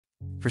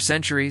For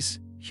centuries,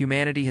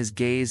 humanity has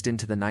gazed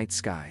into the night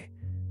sky,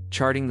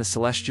 charting the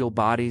celestial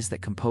bodies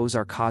that compose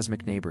our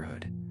cosmic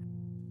neighborhood.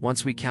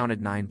 Once we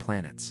counted 9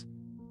 planets.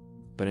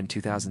 But in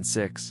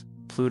 2006,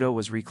 Pluto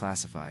was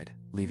reclassified,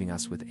 leaving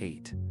us with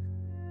 8.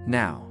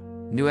 Now,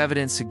 new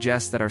evidence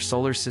suggests that our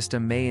solar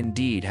system may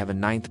indeed have a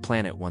 9th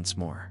planet once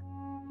more.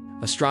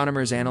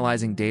 Astronomers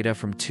analyzing data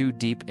from 2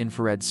 deep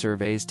infrared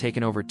surveys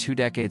taken over 2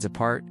 decades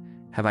apart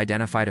have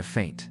identified a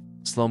faint,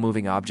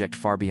 slow-moving object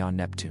far beyond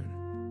Neptune.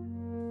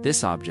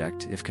 This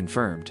object, if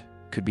confirmed,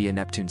 could be a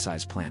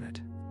Neptune-sized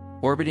planet,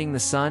 orbiting the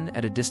Sun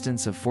at a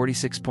distance of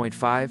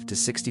 46.5 to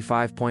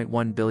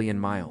 65.1 billion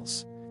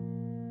miles.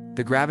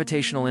 The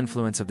gravitational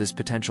influence of this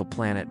potential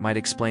planet might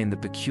explain the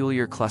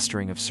peculiar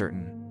clustering of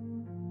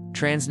certain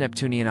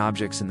trans-Neptunian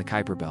objects in the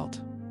Kuiper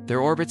Belt. Their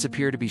orbits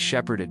appear to be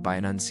shepherded by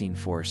an unseen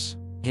force,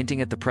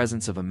 hinting at the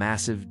presence of a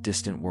massive,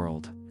 distant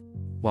world.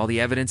 While the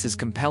evidence is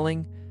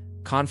compelling,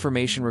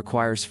 confirmation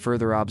requires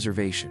further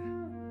observation.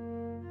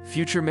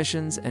 Future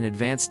missions and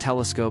advanced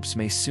telescopes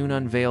may soon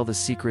unveil the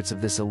secrets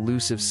of this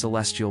elusive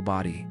celestial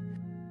body.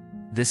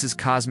 This is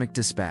Cosmic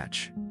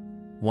Dispatch,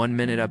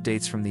 1-minute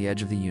updates from the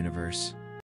edge of the universe.